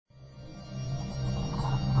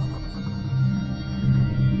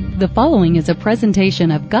The following is a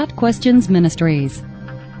presentation of Got Questions Ministries.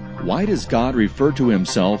 Why does God refer to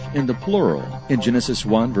himself in the plural in Genesis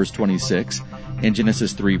 1 verse 26 and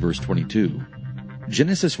Genesis 3 verse 22?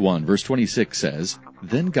 Genesis 1 verse 26 says,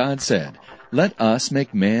 "Then God said, Let us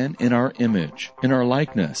make man in our image, in our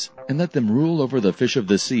likeness, and let them rule over the fish of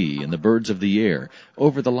the sea and the birds of the air,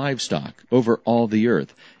 over the livestock, over all the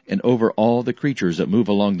earth, and over all the creatures that move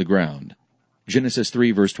along the ground." Genesis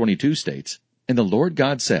 3 verse 22 states, "And the Lord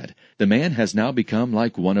God said, The man has now become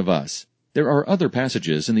like one of us." There are other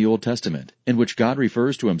passages in the Old Testament in which God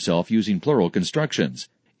refers to himself using plural constructions.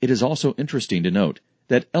 It is also interesting to note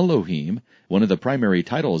that Elohim, one of the primary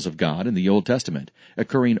titles of God in the Old Testament,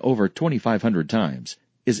 occurring over 2,500 times,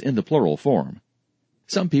 is in the plural form.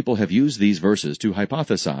 Some people have used these verses to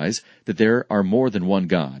hypothesize that there are more than one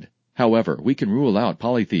God. However, we can rule out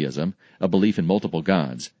polytheism, a belief in multiple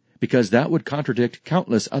gods, because that would contradict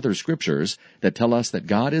countless other scriptures that tell us that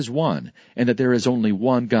God is one and that there is only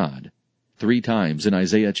one God. 3 times in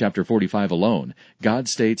Isaiah chapter 45 alone, God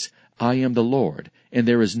states, "I am the Lord, and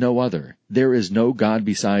there is no other. There is no God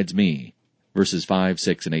besides me." Verses 5,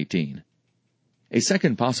 6, and 18. A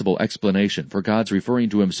second possible explanation for God's referring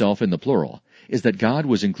to himself in the plural is that God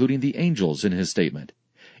was including the angels in his statement.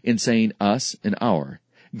 In saying us and our,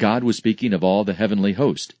 God was speaking of all the heavenly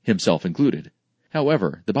host, himself included.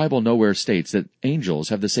 However, the Bible nowhere states that angels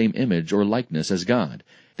have the same image or likeness as God.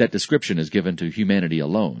 That description is given to humanity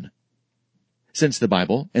alone. Since the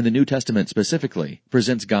Bible, and the New Testament specifically,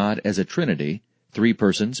 presents God as a Trinity, 3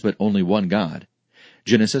 persons but only one God,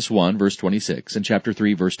 Genesis 1 verse 26 and chapter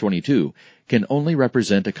 3 verse 22 can only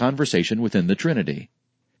represent a conversation within the Trinity.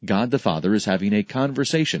 God the Father is having a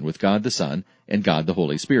conversation with God the Son and God the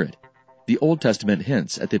Holy Spirit. The Old Testament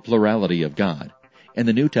hints at the plurality of God, and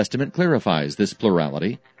the New Testament clarifies this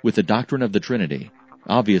plurality with the doctrine of the Trinity.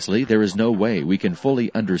 Obviously, there is no way we can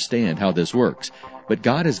fully understand how this works, but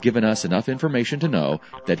God has given us enough information to know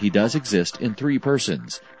that he does exist in 3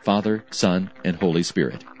 persons, Father, Son, and Holy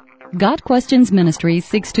Spirit. Got Questions Ministries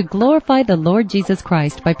seeks to glorify the Lord Jesus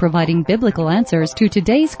Christ by providing biblical answers to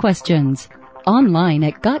today's questions. Online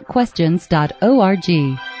at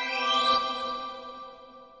gotquestions.org.